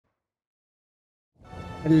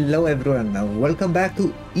Hello everyone, welcome back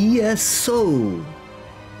to ESO,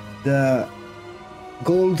 the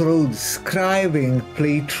Gold Road Scribing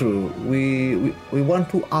playthrough. We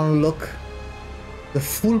want to unlock the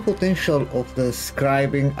full potential of the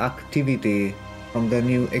scribing activity from the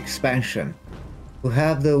new expansion. We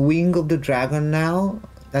have the wing of the dragon now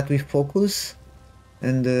that we focus,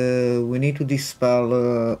 and we need to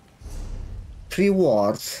dispel 3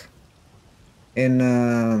 wards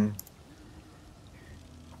in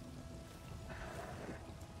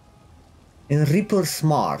Reaper's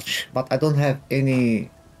March, but I don't have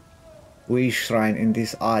any way shrine in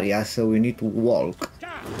this area, so we need to walk.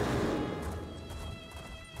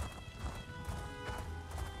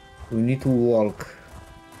 We need to walk.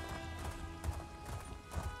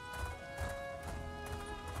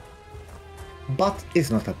 But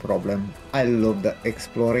it's not a problem. I love the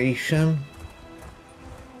exploration.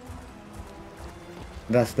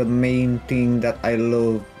 That's the main thing that I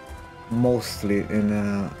love mostly in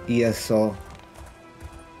ESO.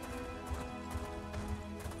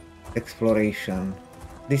 Exploration.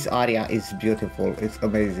 This area is beautiful, it's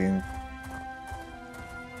amazing.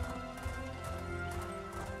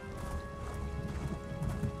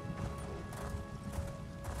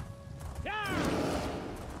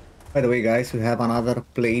 By the way guys, we have another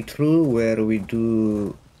playthrough where we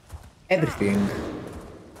do everything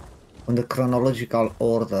on the chronological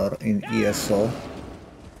order in ESO.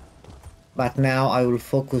 But now I will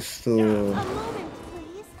focus to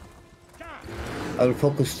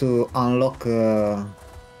unlock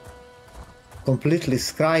completely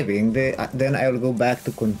scribing. Then I will go back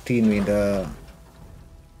to continue the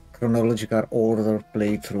chronological order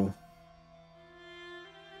playthrough.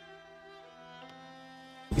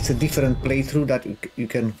 It's a different playthrough that you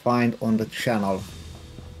can find on the channel.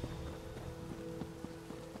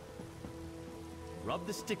 Rub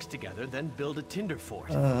the sticks together, then build a tinder fort.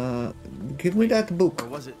 Give me that book. Or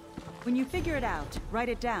was it? When you figure it out, write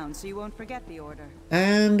it down so you won't forget the order.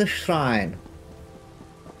 And the shrine.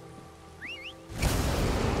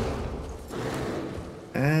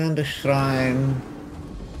 And the shrine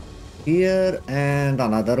here, and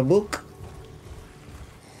another book.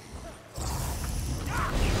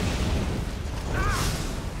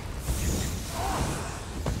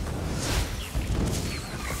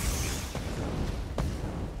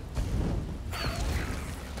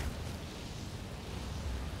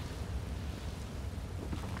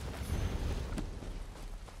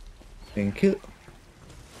 Thank you.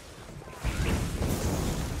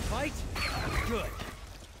 Fight? Good.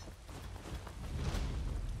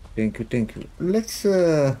 Thank you, thank you.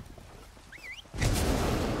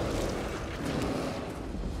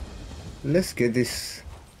 Let's get this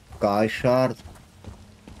guy shard.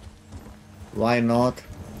 Why not?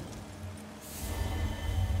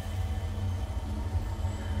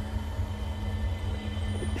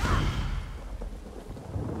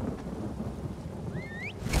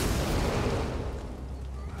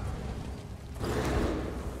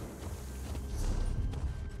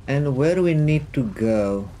 And where do we need to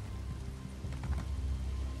go?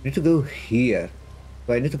 We need to go here.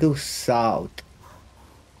 So I need to go south.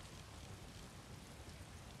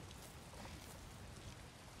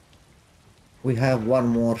 We have one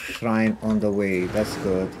more shrine on the way. That's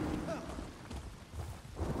good.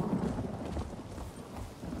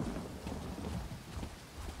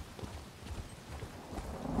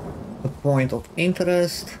 A point of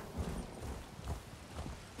interest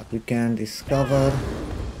that we can discover.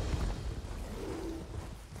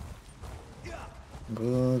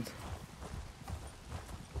 Good.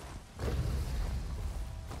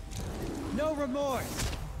 No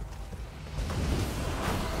remorse.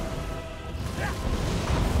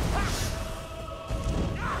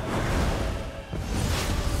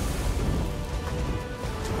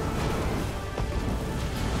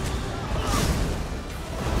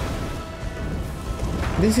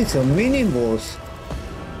 This is a mini boss.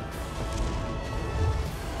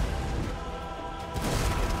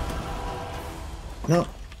 No.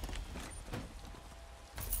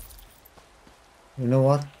 You know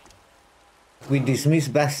what? We dismiss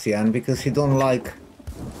Bastian because he don't like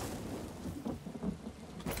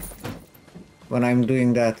when I'm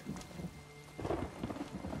doing that.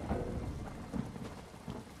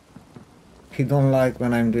 He don't like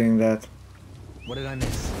when I'm doing that. What did I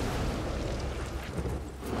miss?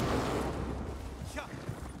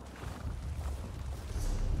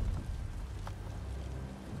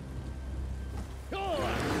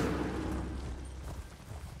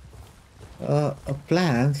 A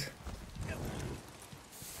plant?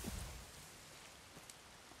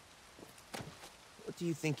 What do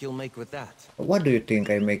you think you'll make with that? What do you think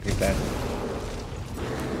I make with that?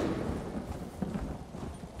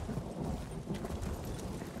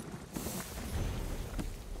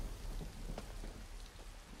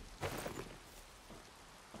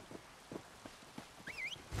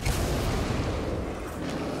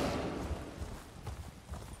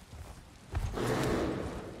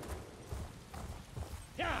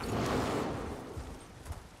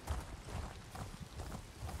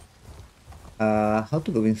 how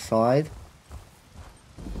to go inside?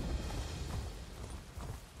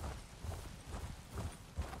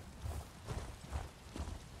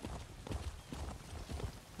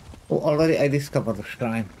 Oh, already I discovered the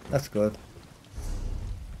shrine. That's good.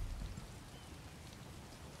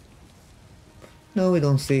 No, we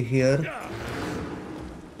don't stay here.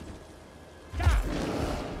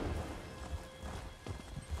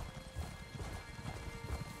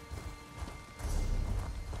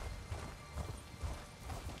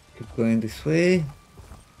 Keep going this way.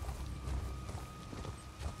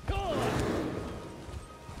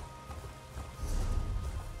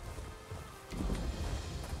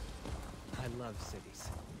 I love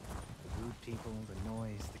cities. The rude people, the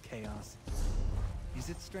noise, the chaos. Is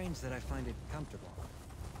it strange that I find it comfortable?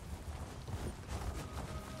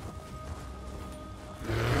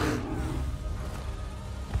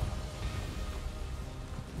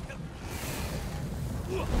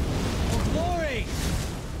 For glory!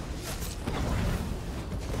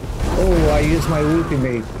 Oh, I use my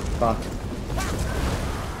ultimate. Fuck.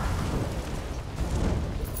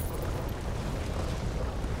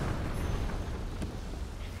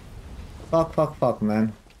 Fuck,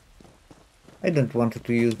 man. I don't want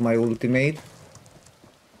to use my ultimate.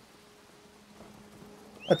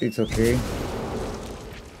 But it's okay.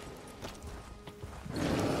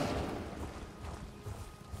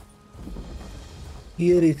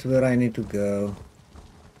 Here is where I need to go.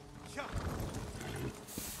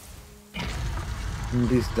 In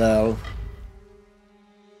this delve.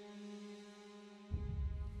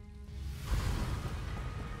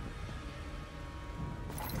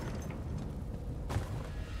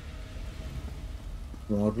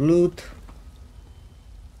 More loot.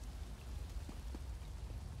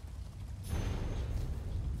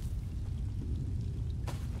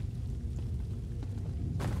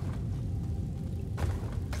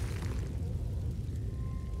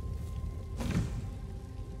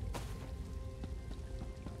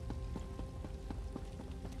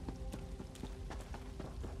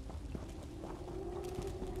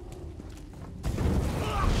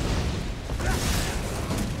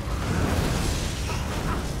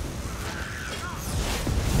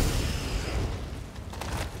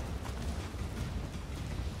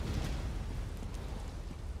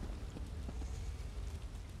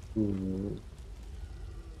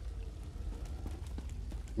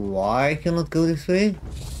 Why I cannot go this way?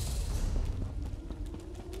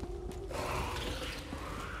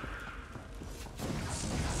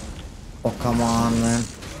 Oh, come on, man.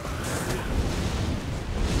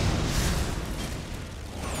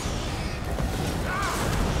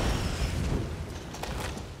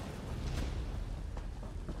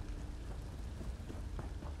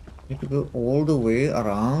 Need to go all the way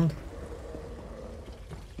around.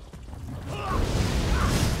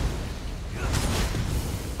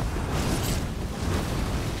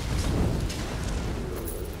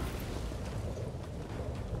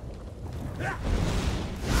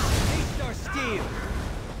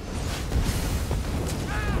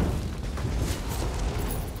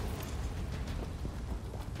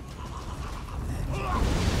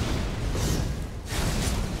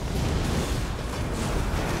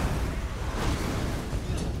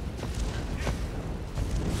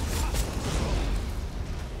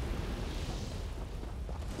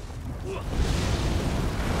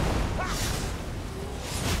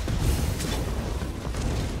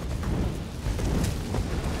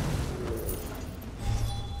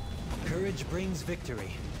 Courage brings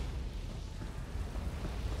victory.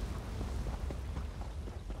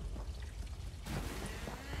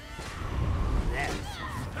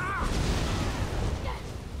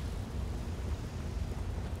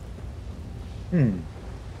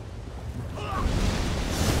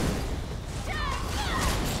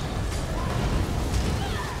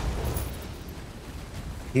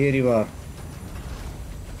 Here you are.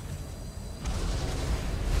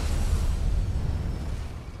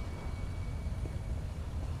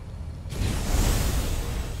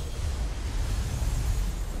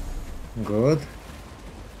 Good.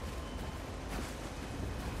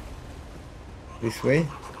 This way.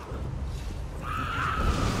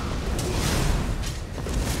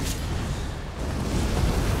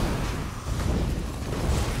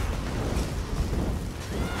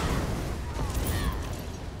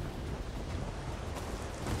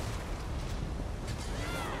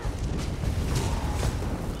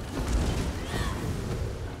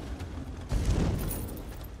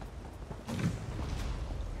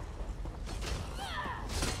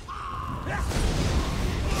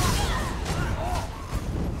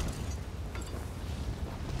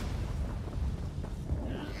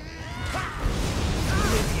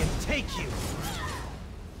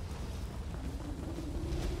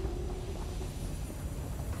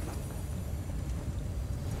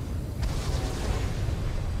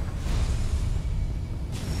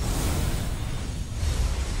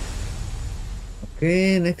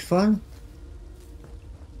 Okay, next one.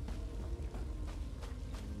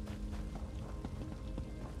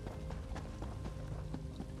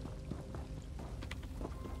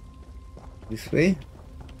 This way.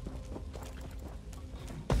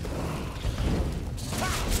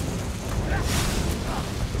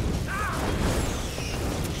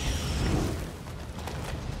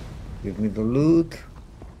 Give me the loot.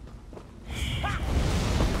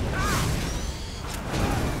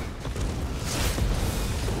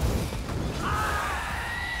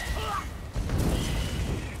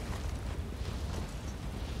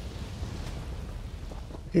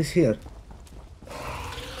 He's here.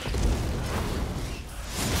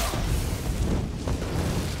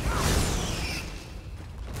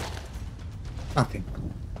 Nothing.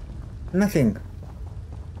 Nothing.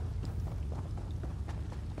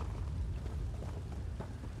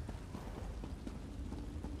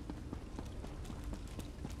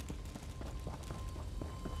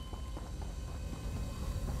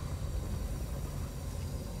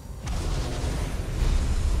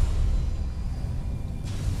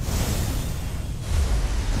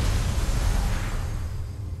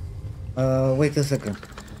 Wait a second.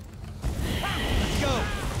 Let's go.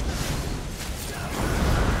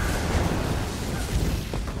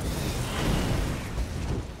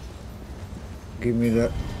 Give me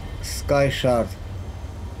the sky shard.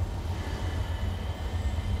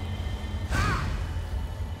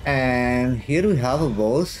 And here we have a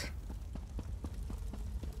boss.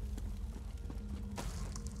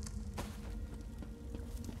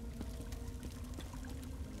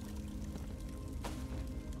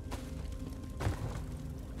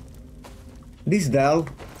 This delve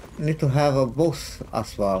need to have a boss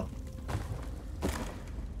as well.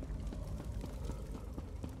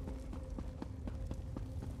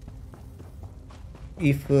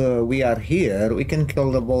 If we are here, we can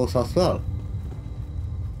kill the boss as well.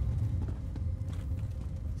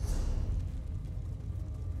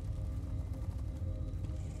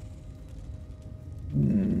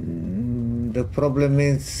 The problem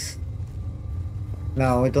is...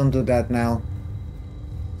 No, we don't do that now.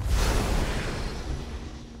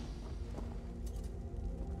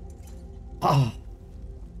 Oh.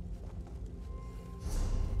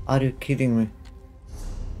 Are you kidding me?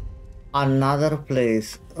 Another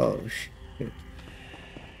place. Oh shit.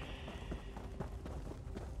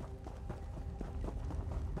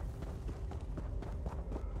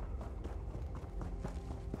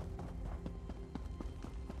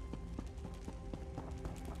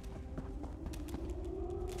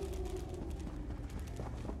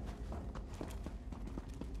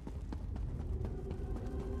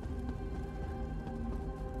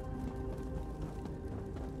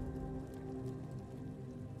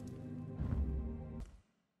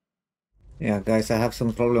 Yeah, guys, I have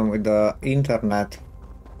some problem with the internet.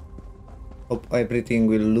 Hope everything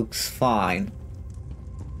will looks fine.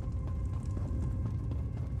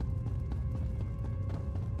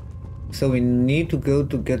 So we need to go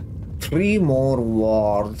to get 3 more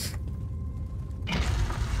wards.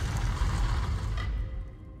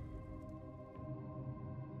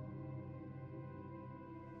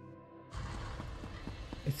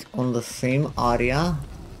 It's on the same area.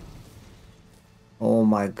 Oh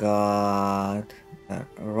my god,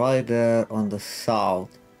 right there on the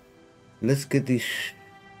south. Let's get this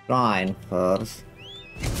shrine first.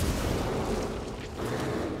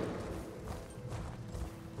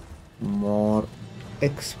 More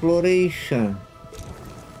exploration.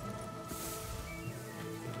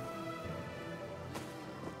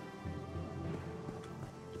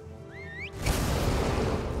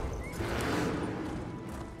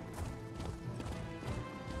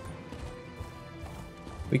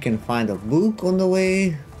 We can find a book on the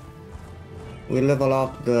way. We level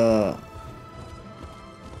up the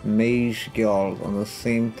Mage Guild on the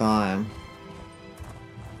same time.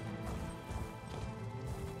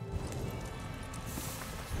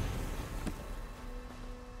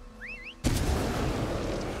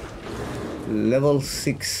 Level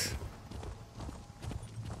 6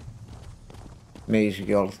 Mage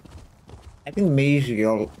Guild. I think Mage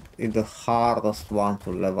Guild is the hardest one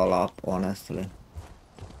to level up, honestly.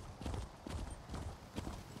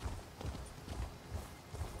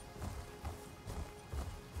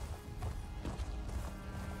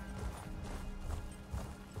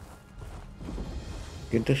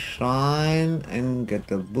 Get the shrine and get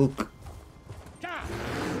the book.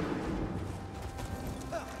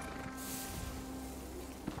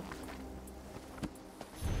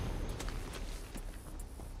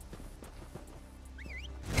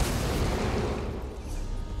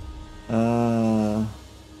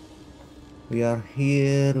 We are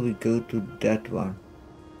here, we go to that one.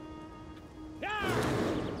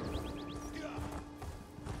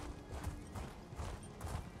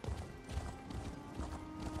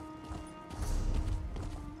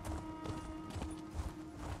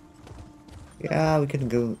 Yeah, we can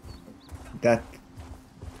go that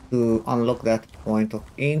to unlock that point of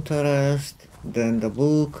interest, then the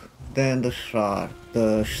book, then the shrine.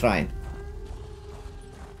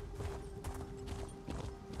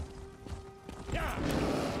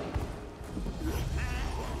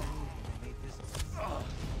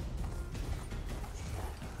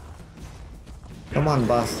 Come on,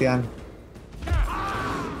 Bastian.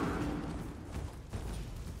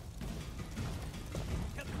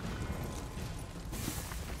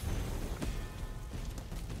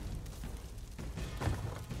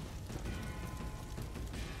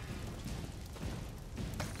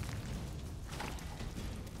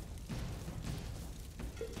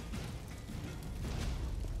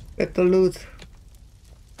 Get the loot.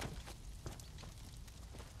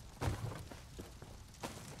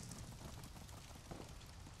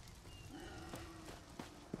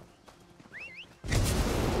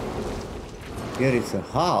 Here is a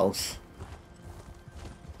house.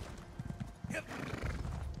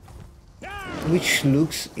 Which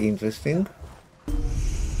looks interesting.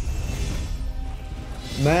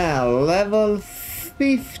 Man, level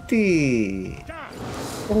 50!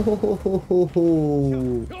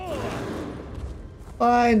 Oh,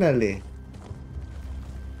 finally!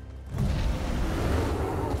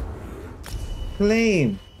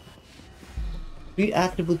 Flame! 3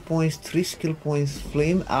 attribute points, 3 skill points,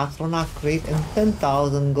 flame, astronaut crate, and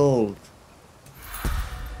 10,000 gold.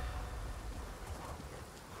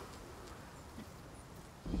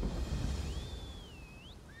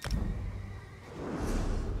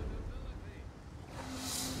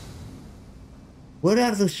 What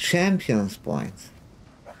are the champions points?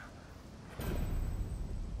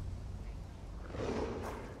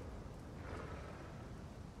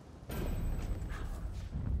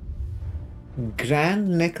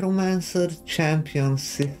 Grand Necromancer Champion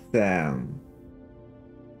System.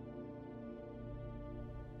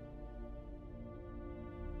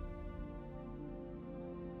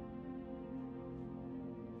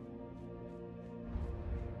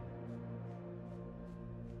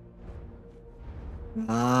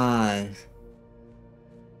 Nice.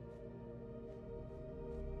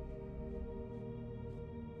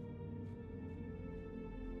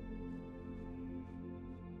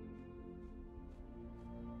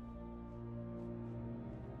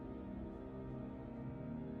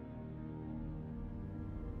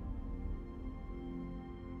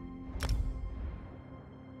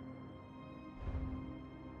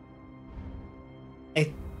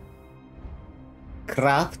 A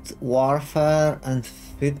craft, warfare, and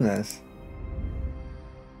fitness.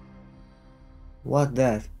 What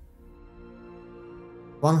that?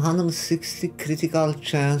 160 critical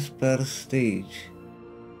chance per stage.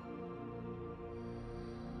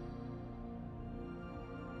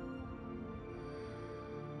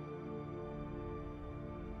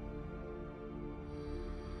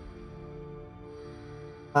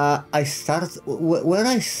 I start where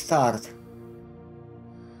I start.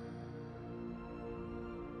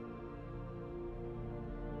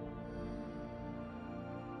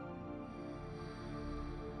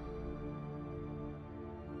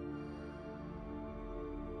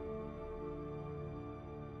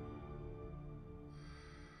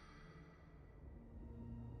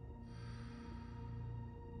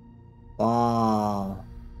 Wow.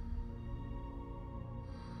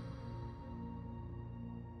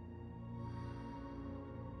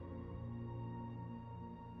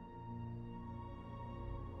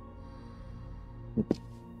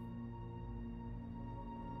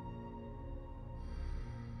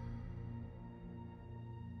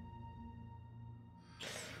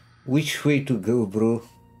 Which way to go, bro?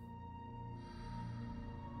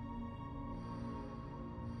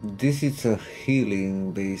 This is a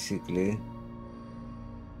healing, basically.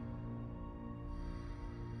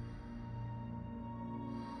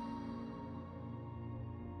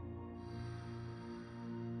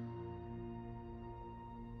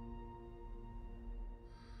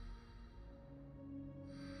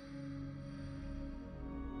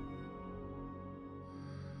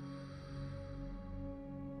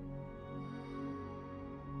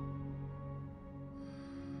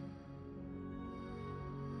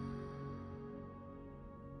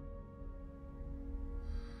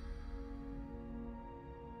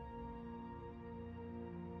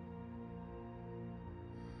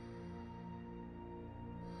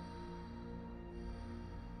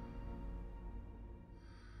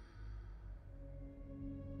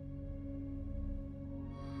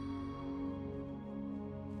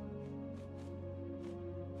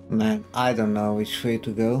 Man, I don't know which way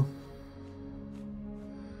to go.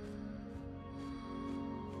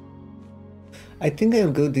 I think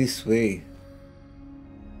I'll go this way.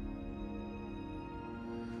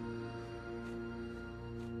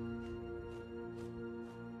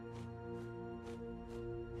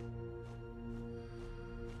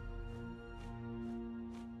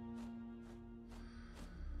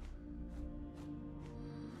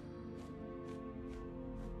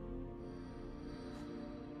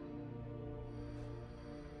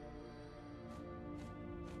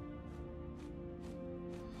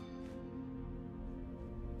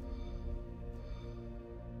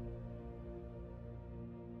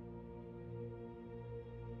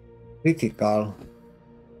 Critical.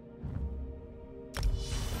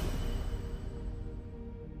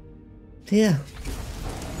 Yeah.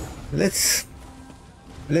 Let's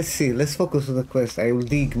see. Let's focus on the quest. I will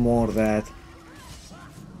dig more that.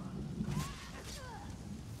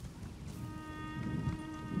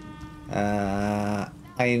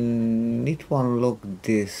 I need to unlock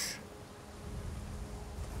this.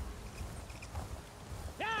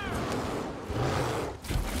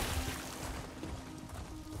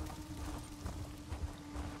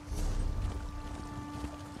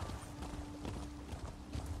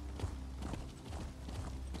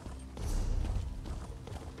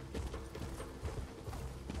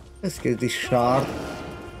 Let's get this shard.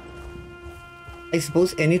 I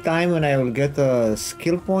suppose anytime when I will get a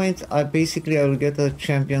skill point, I will get a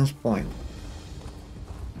champion's point.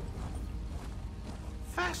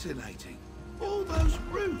 Fascinating. All those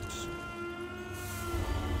roots.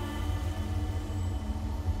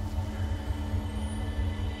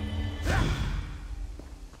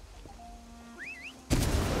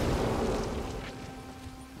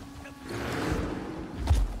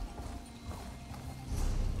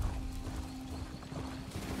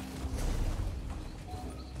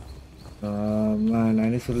 Man, I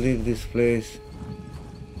need to leave this place.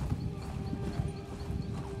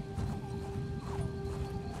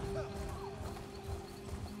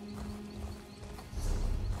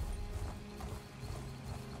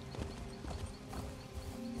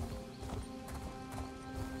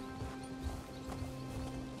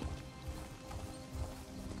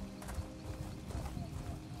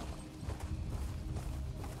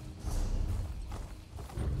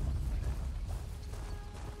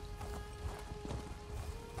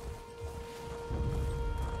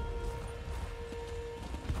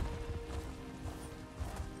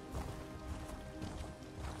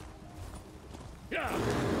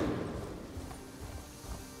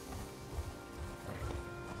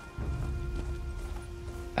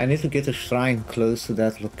 I need to get a shrine close to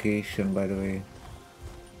that location, by the way.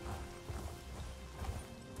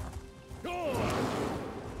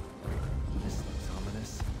 This looks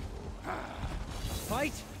ominous.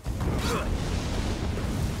 Fight!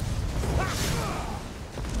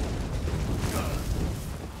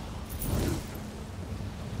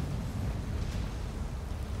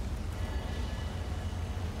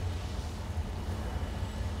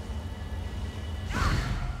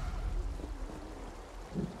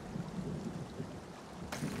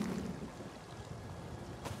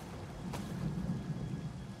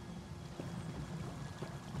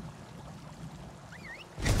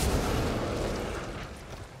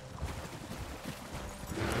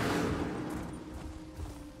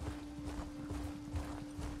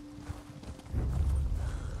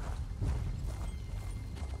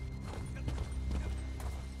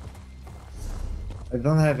 I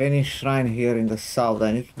don't have any shrine here in the south.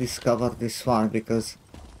 I need to discover this one because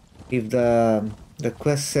if the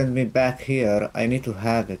quest sent me back here, I need to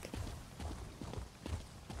have it.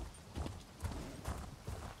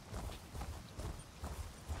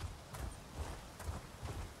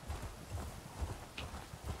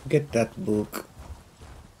 Get that book.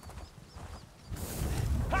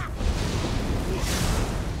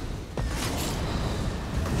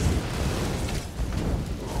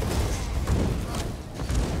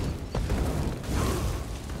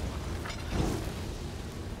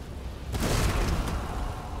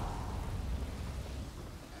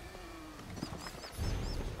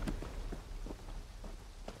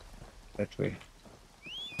 That way.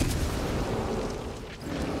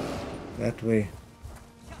 That way.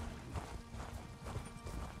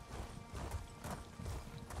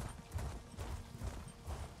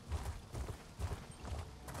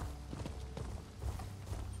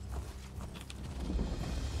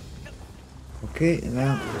 Okay,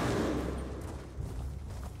 now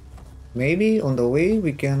maybe on the way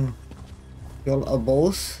we can kill a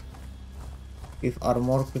boss if are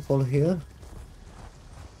more people here.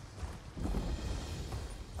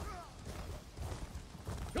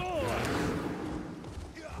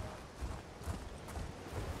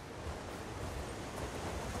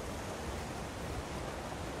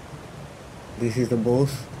 This is the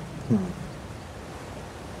boss.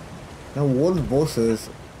 Now world bosses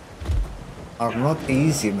are not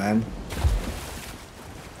easy, man.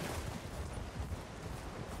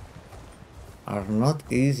 Are not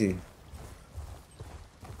easy.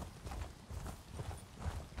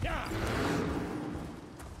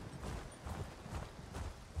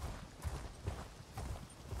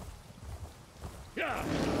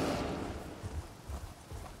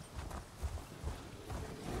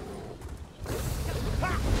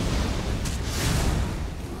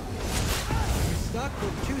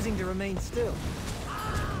 Choosing to remain still.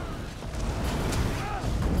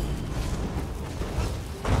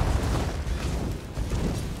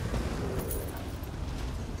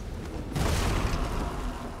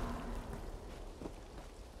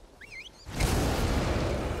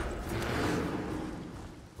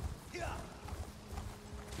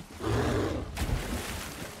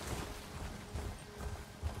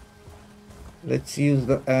 Let's use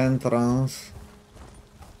the entrance.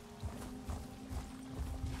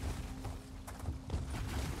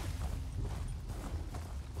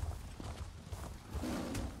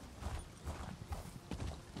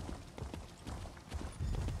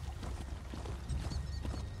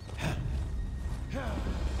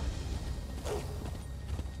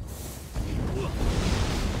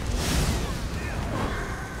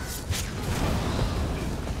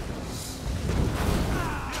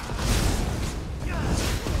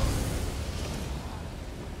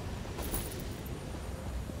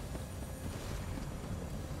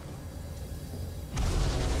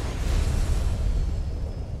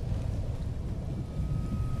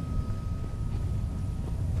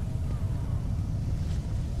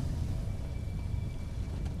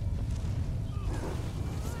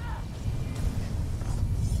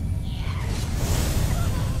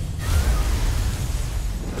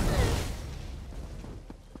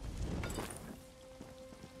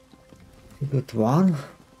 Good one.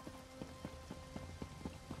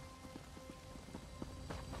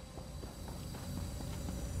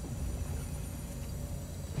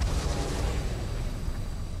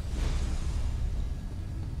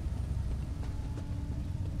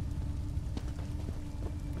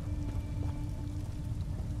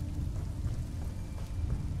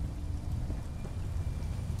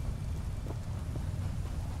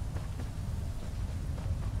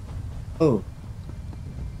 Oh.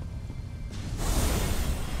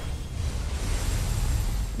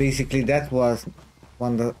 Basically, that was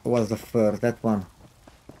one that was the first, that one.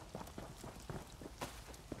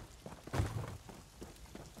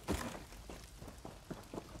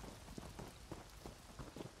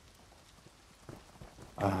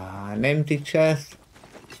 An empty chest.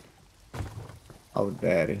 How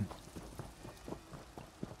dare you?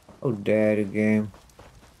 How dare you, game?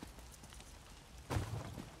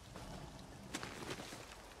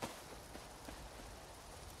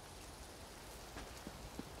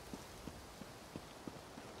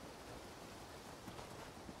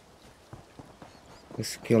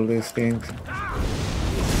 Let's kill these things.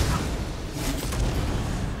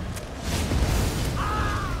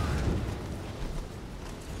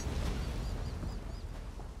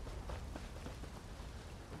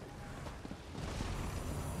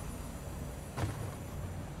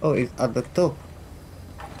 Oh, it's at the top.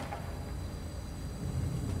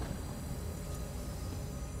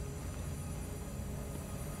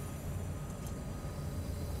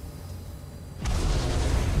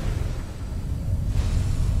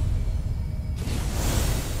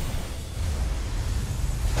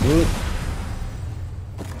 Good.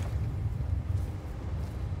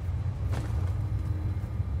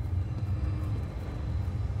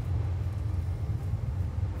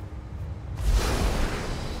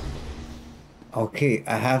 Okay,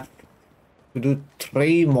 I have to do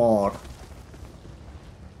 3 more.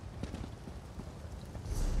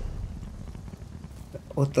 The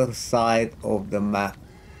other side of the map.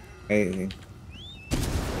 Amazing.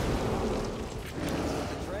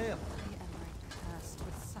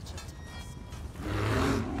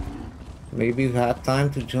 Maybe you have time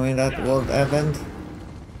to join that world event?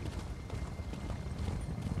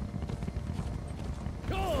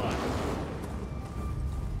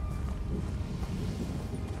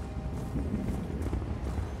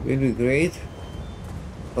 Will be great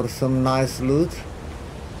for some nice loot.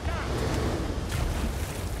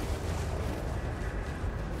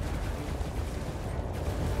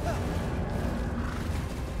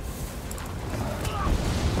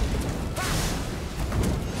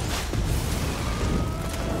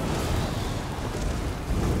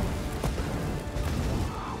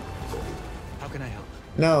 How can I help?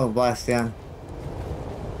 No, Bastian.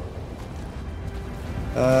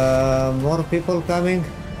 More people coming.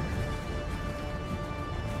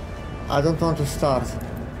 I don't want to start.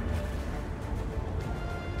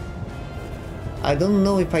 I don't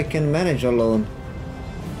know if I can manage alone.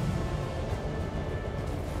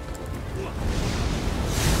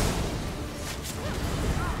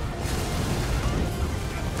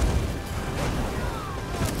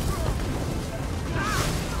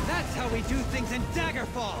 That's how we do things in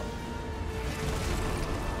Daggerfall!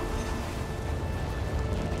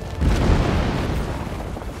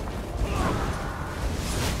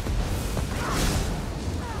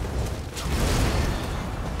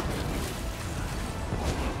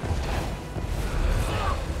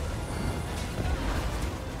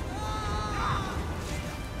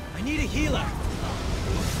 I need a healer!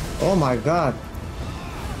 Oh my god.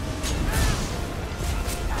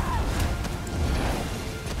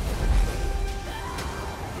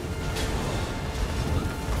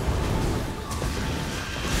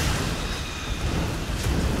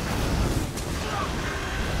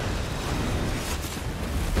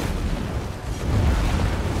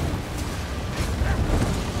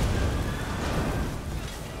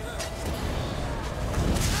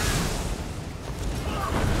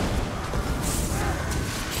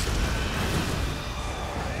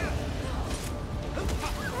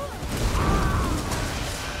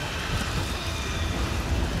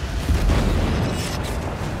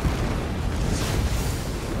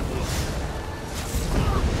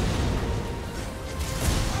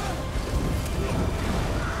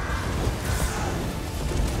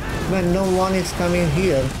 Man, no one is coming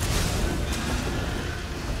here.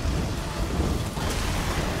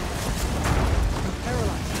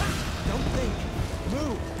 Paralyzed! Don't think!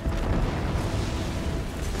 Move!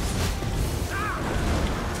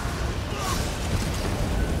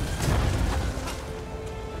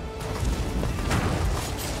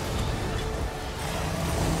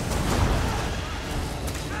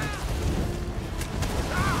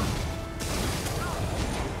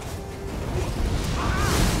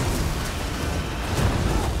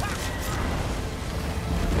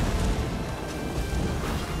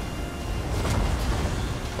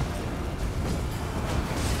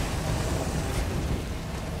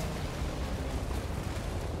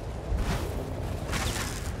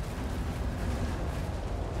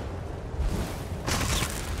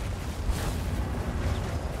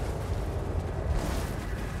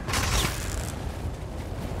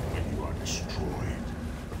 When you are destroyed,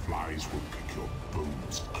 the flies will pick your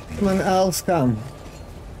bones clean. Someone else come.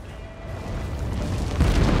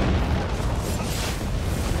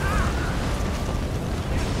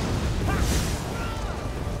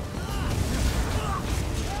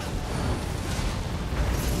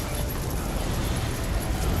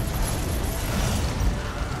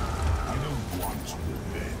 I don't want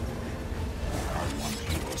revenge. I want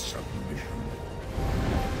your submission.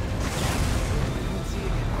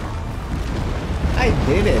 I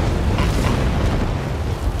did it.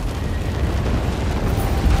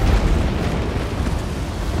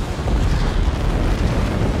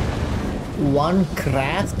 One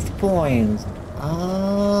craft point.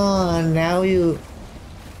 Ah, now you...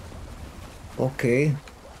 Okay.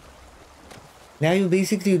 Now you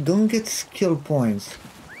basically don't get skill points.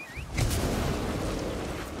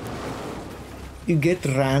 You get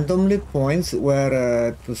randomly points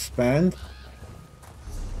where to spend.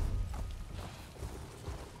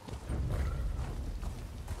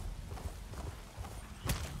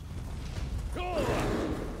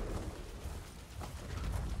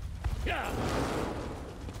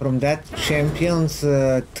 From that champions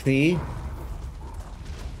tree.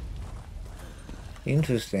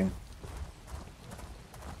 Interesting.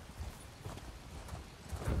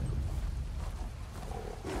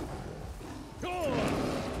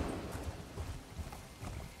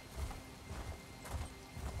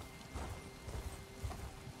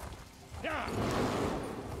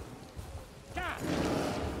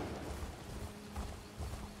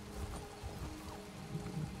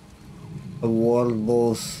 A world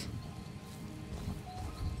boss.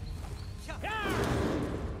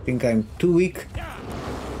 Think I'm too weak.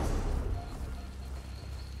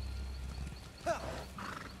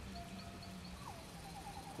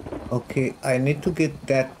 Okay, I need to get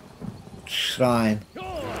that shrine.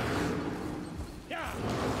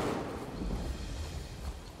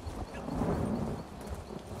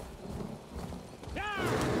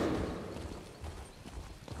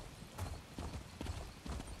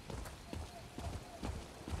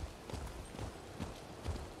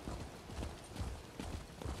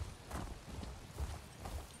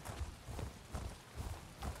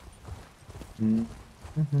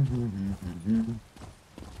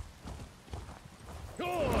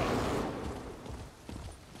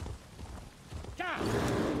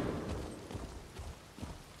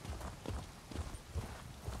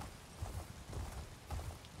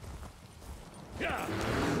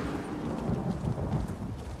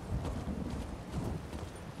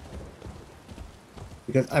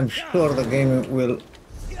 Because I'm sure the game will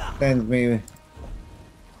send me.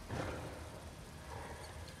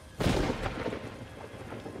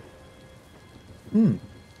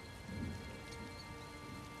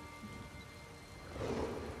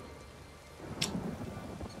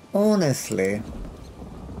 Honestly,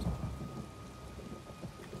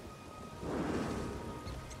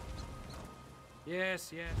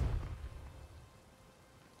 Yes, yes.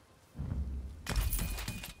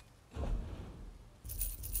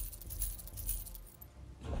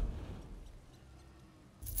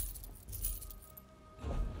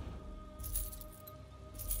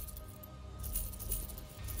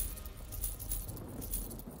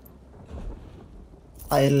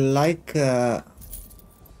 I like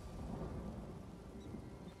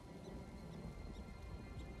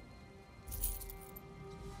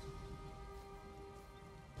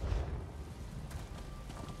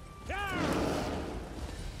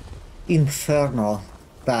Infernal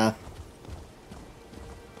path.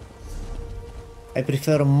 I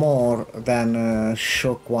prefer more than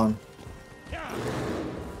Shock one.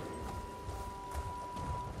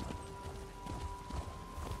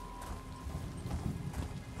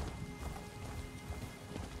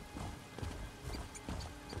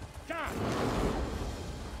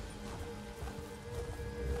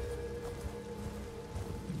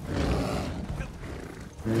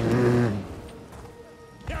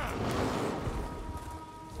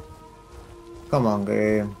 Come on,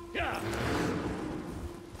 game.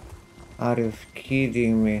 Are you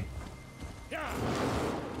kidding me?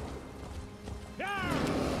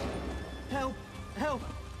 Help! Help!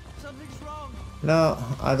 Something's wrong! No,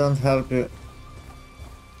 I don't help you.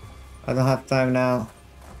 I don't have time now.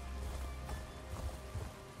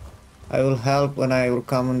 I will help when I will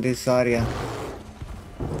come in this area.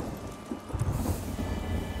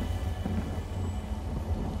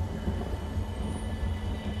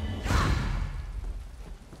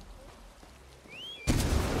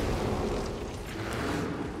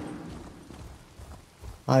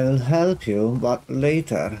 I will help you, but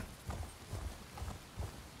later.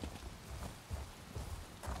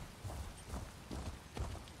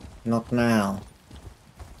 Not now.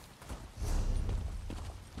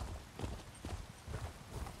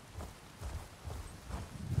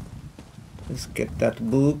 Let's get that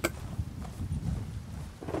book.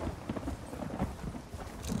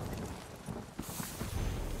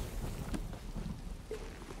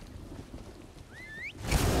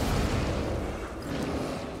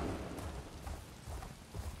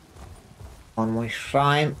 On my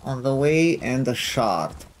shrine on the way and the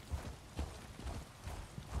shard.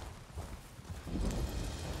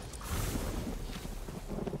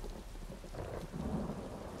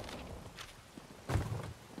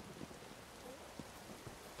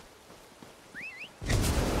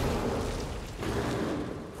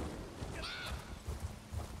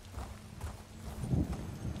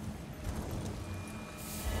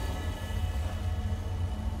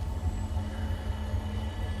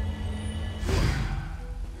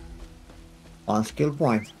 One skill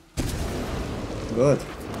point. Good.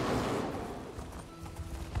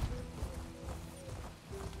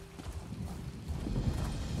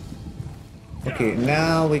 Okay,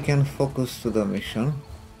 now we can focus to the mission.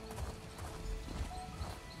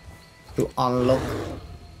 To unlock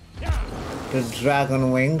the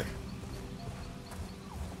dragon wing.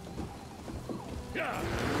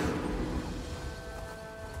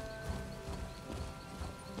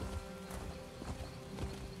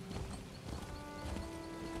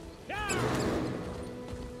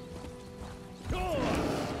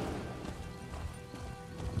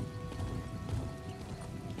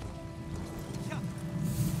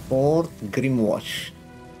 Fourth Grimwatch.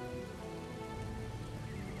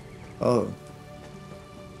 Oh.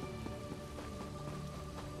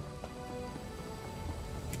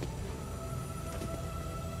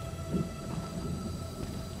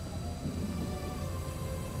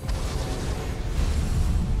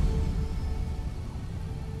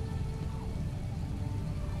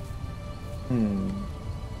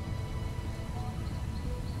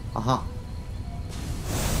 Aha.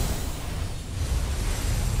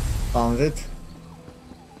 Found it.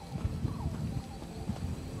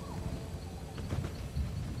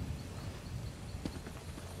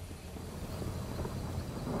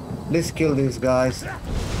 Let's kill these guys.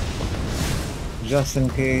 Just in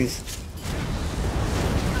case.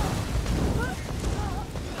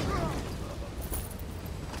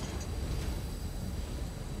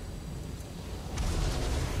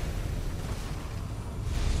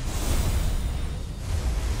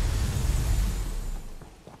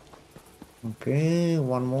 Okay,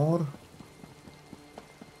 one more.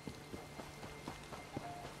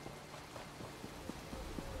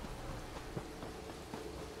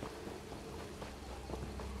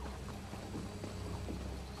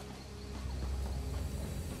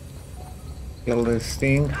 Kill this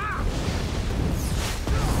thing.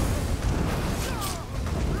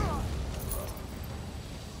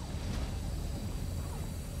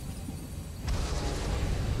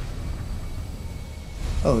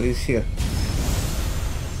 Oh, he's here.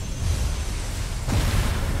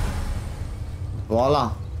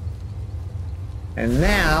 Voila. And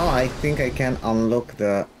now I think I can unlock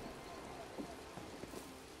the...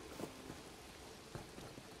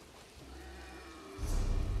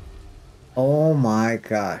 Oh my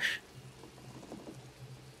gosh.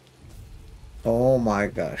 Oh my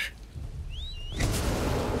gosh.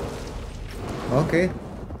 Okay.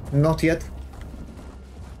 Not yet.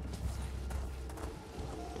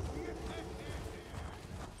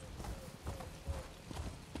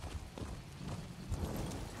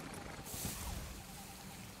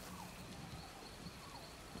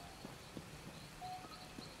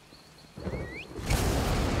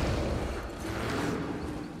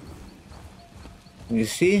 You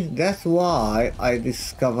see, that's why I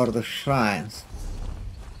discovered the shrines.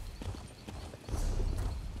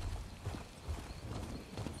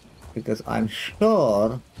 Because I'm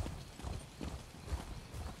sure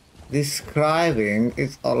this scribing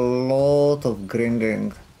is a lot of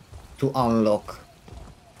grinding to unlock.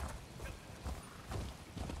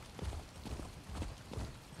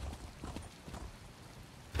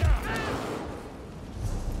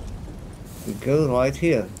 We go right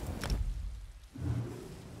here.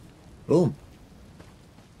 Boom.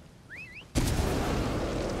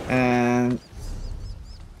 And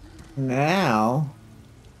now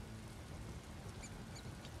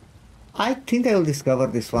I think I will discover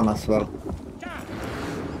this one as well.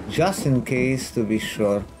 Just in case, to be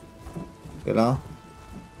sure. You know?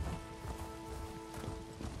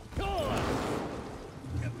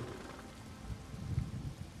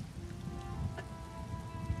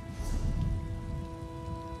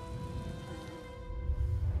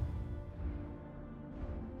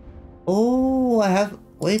 Oh, I have...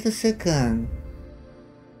 Wait a second.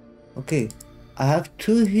 Okay, I have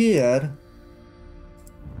 2 here.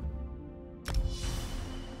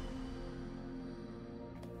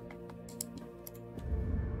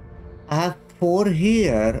 I have 4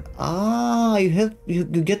 here. Ah, you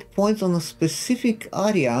get points on a specific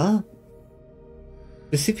area.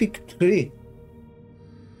 Specific tree.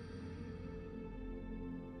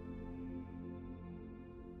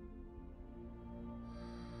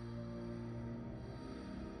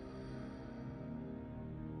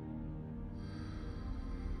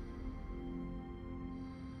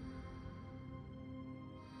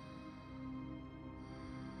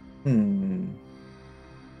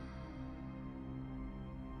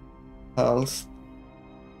 Else.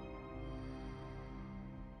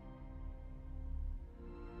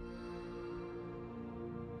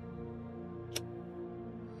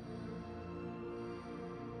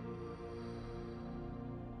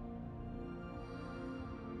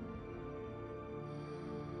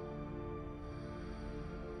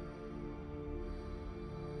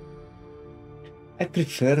 I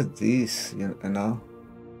prefer this, you know.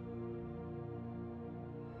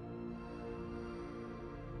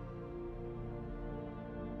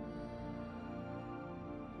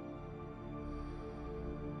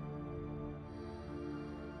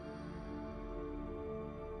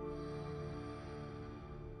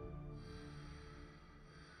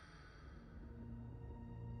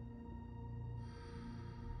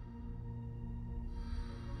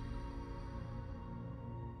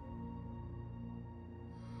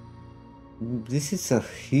 This is a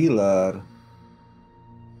healer,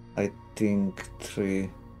 I think, tree.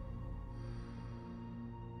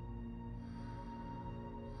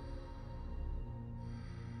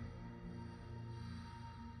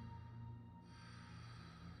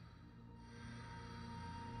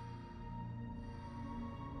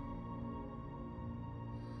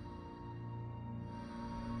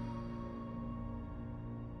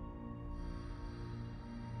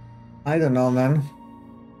 I don't know, man.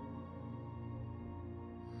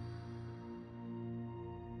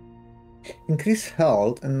 Increase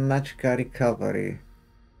health and magical recovery.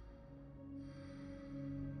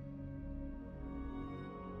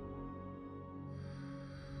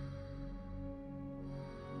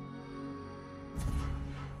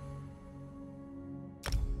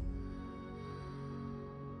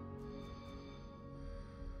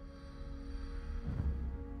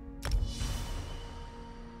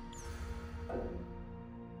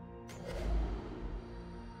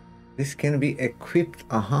 This can be equipped,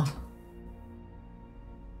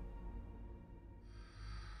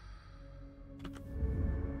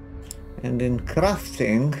 And in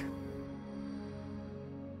crafting,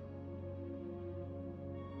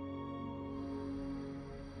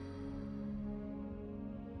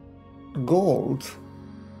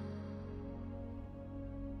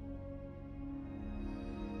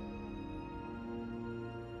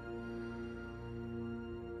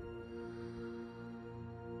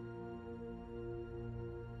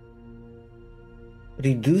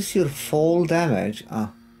 Reduce your fall damage.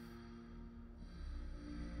 Ah.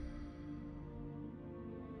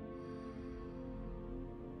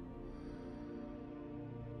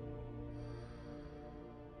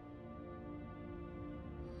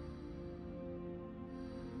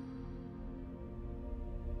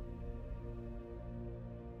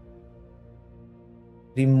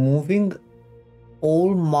 Removing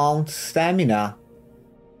all mount stamina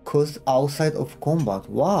caused outside of combat.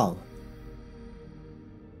 Wow.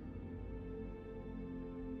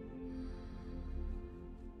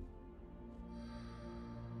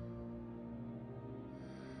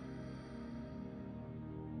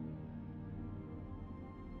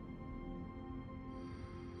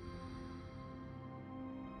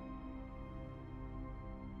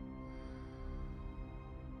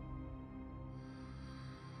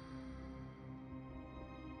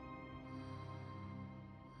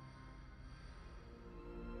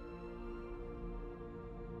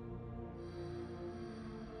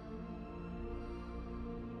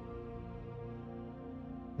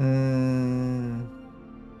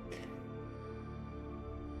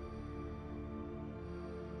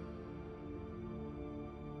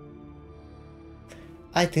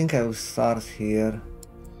 I think I will start here.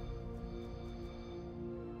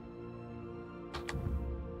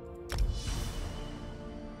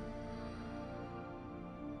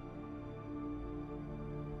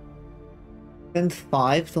 Spend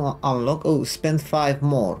 5 to unlock. Oh, spend 5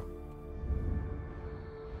 more.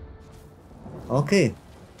 Okay.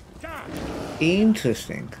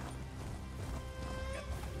 Interesting.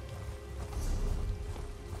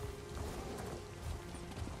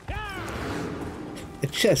 A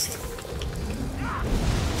chest.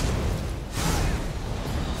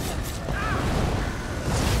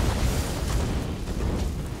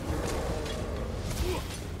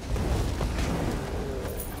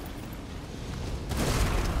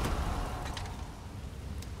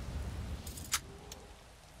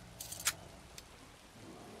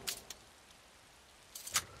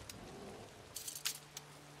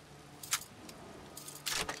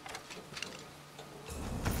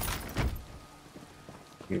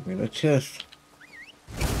 Give me the chest.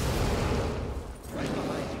 Right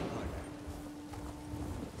behind you, partner.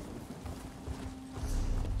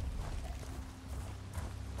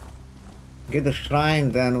 Get the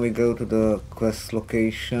shrine, then we go to the quest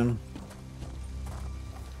location.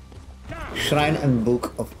 Shrine and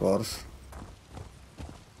book, of course.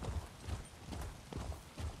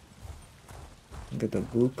 Get the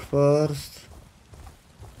book first.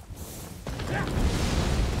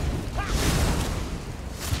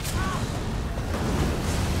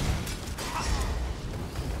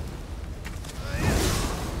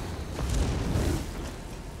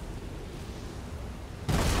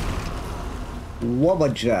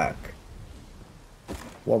 Wabbajack.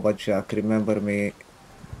 Wabbajack, remember me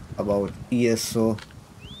about ESO.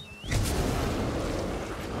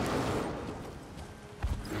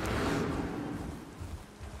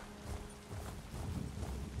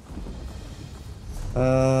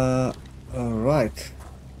 Alright.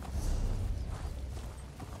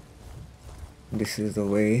 This is the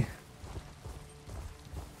way.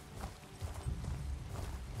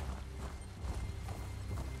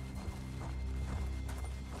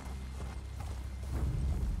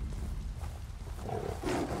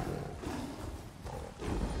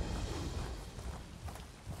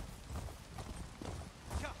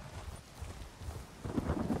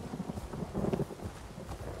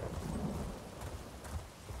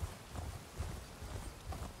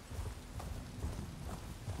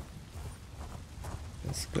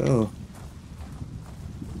 Let's go.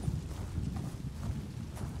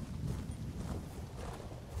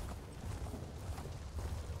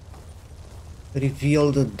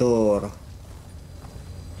 Reveal the door.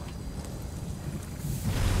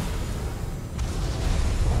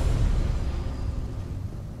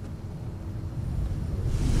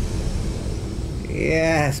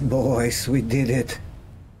 Yes, boys, we did it.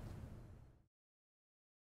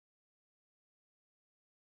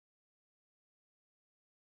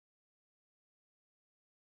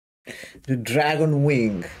 The dragon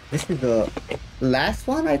wing. This is the last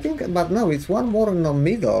one, I think, but no, it's one more in the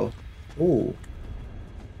middle. Oh.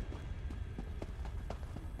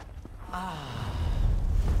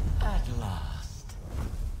 At last.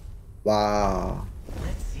 Wow.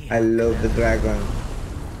 Let's see. I love the dragon.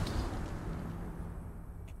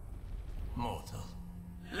 Mortal,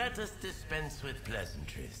 let us dispense with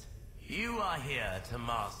pleasantries. You are here to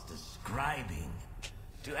master scribing,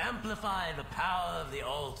 to amplify the power of the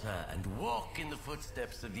altar and walk in the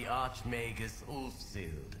footsteps of the Archmagus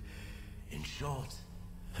Ulfsild. In short,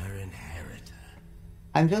 her inheritor.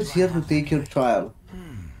 I'm just here to take your trial.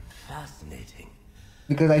 Fascinating.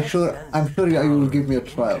 Because I'm sure you will give me a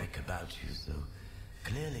trial. About you, so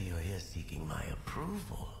clearly you're here seeking my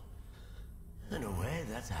approval. In a way,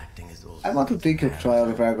 that's acting as also. I want to take your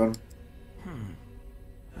trial, Dragon.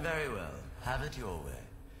 Very well. Have it your way.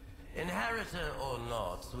 Inheritor or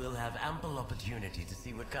not, we'll have ample opportunity to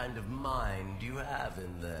see what kind of mind you have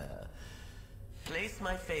in there. Place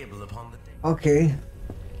my fable upon the table. Okay.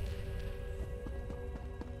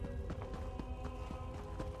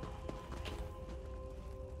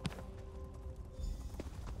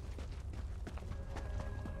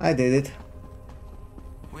 I did it.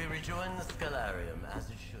 We rejoin the Scalarium as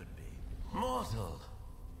it should be. Mortal,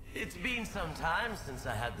 it's been some time since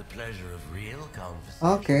I had the pleasure of real conversation.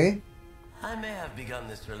 Okay. I may have begun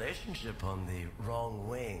this relationship on the wrong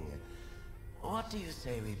wing. What do you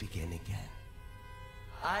say we begin again?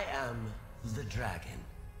 I am the dragon,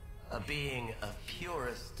 a being of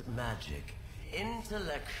purest magic,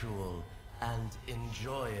 intellectual and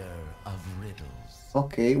enjoyer of riddles.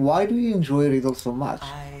 Okay, why do you enjoy riddles so much?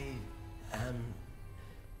 I am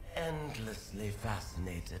endlessly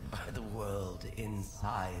fascinated by the world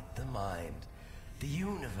inside the mind, the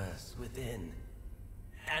universe within.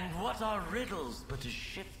 And what are riddles but a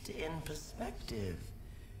shift in perspective?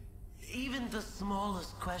 Even the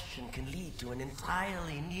smallest question can lead to an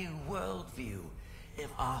entirely new worldview, if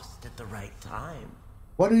asked at the right time.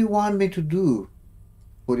 What do you want me to do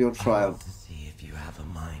for your I trial? want to see if you have a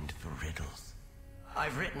mind for riddles.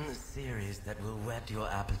 I've written a series that will whet your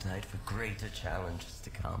appetite for greater challenges to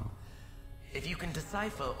come. If you can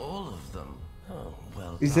decipher all of them, oh,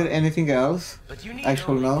 well Is there done. anything else But you need I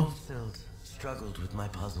shall only know? fulfilled struggled with my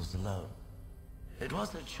puzzles alone. It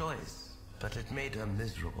was her choice, but it made her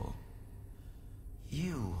miserable.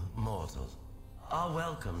 You, mortal, are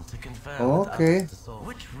welcome to confirm with Okay. others to solve.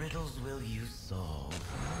 Which riddles will you solve?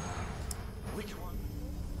 Which one?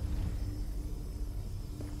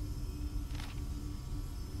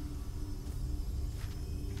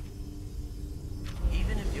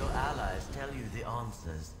 Even if your allies tell you the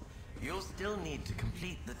answers, you'll still need to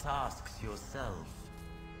complete the tasks yourself.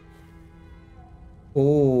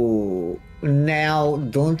 Oh, now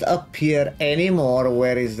don't appear anymore.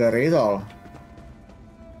 Where is the riddle?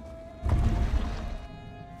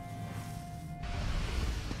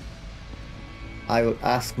 I will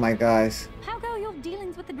ask my guys. How go your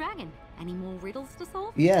dealings with the dragon? Any more riddles to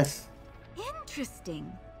solve? Yes.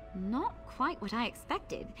 Interesting. Not quite what I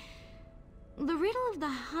expected. The riddle of the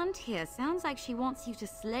hunt here sounds like she wants you to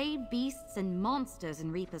slay beasts and monsters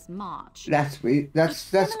in Reaper's March. That's It's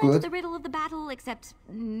similar good. to the riddle of the battle, except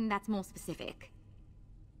that's more specific.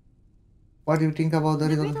 What do you think about the The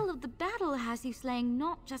riddle? riddle of the battle has you slaying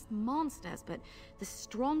not just monsters, but the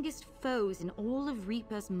strongest foes in all of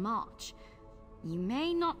Reaper's March. You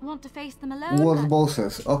may not want to face them alone, World but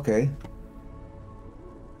bosses. Okay.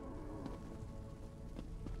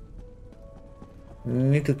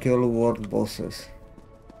 Need to kill world bosses.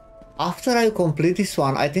 After I complete this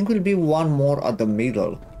one, I think will be one more at the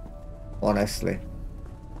middle. Honestly.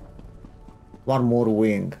 One more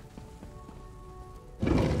wing.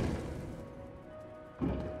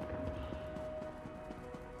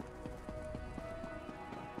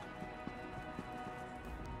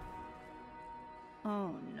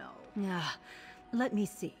 Oh no. Let me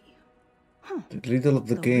see. The riddle of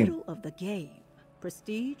the game. Riddle of the game.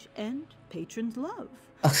 Prestige and patron's love.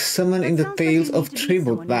 A summon in That the sounds like Tales you need of to beat Tribute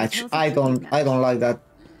someone who match. tells a I tribute don't match. like that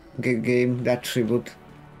game, that tribute.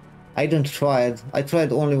 I didn't try it. I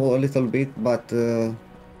tried only a little bit, but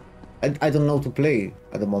I don't know to play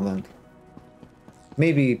at the moment.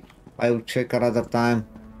 Maybe I will check another time.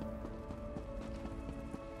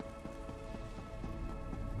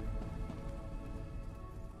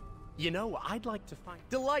 You know, I'd like to find...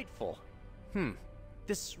 Delightful!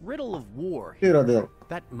 This riddle of war... Cyrodiil.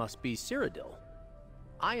 That must be Cyrodiil.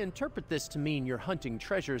 I interpret this to mean you're hunting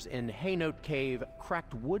treasures in Haynote Cave,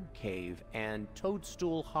 Cracked Wood Cave, and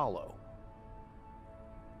Toadstool Hollow.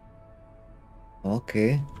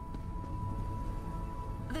 Okay.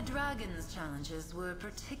 The dragon's challenges were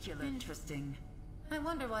particularly interesting. I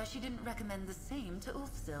wonder why she didn't recommend the same to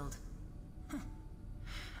Ulfsild.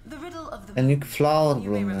 The riddle of the A new moon. flower You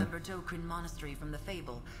may bloom. remember Dokrin Monastery from the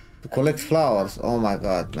fable. To collect flowers. Oh my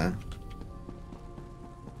god, man.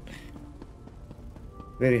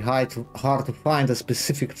 Very hard to find a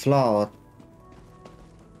specific flower.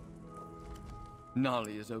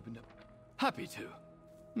 Nolly has opened up. Happy to.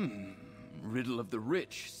 Riddle of the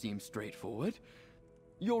rich seems straightforward.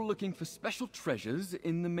 You're looking for special treasures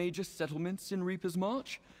in the major settlements in Reaper's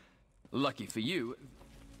March? Lucky for you.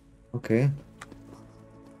 Okay.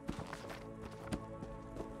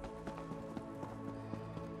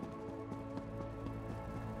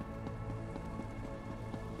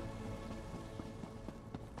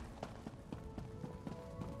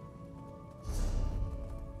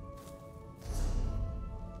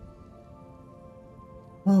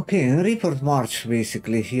 Okay, report March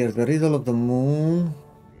basically here. The riddle of the moon,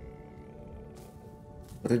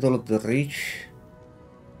 riddle of the rich,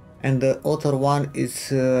 and the other one is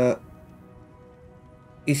to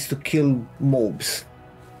kill mobs.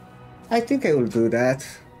 I think I will do that.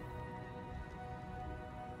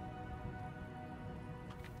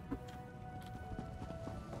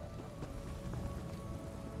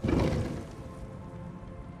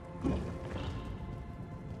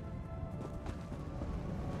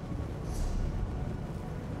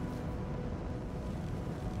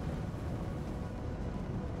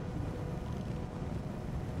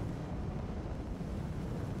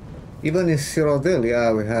 Even in Cyrodiil,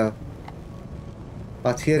 yeah, we have.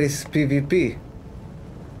 But here is PvP.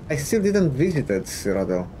 I still didn't visit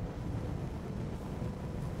Cyrodiil.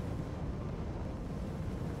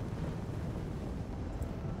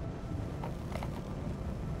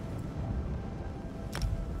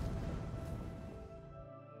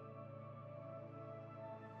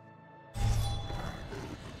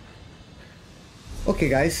 Okay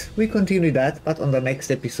guys, we continue that, but on the next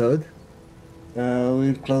episode.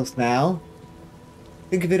 We'll close now.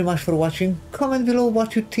 Thank you very much for watching. Comment below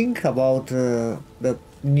what you think about the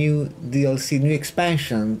new DLC, new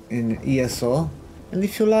expansion in ESO. And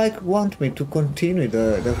if you want me to continue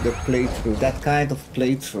the playthrough, that kind of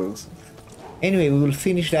playthroughs. Anyway, we will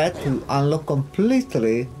finish that to unlock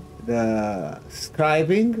completely the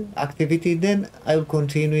scribing activity. Then I will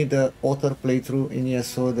continue the author playthrough in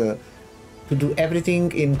ESO, to do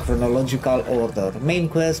everything in chronological order. Main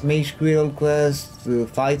quest, Mage Guild quest,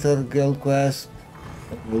 Fighter Guild quest,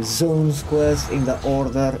 Zones quest in the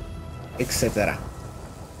order, etc.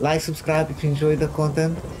 Like, subscribe if you enjoyed the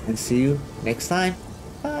content, and see you next time.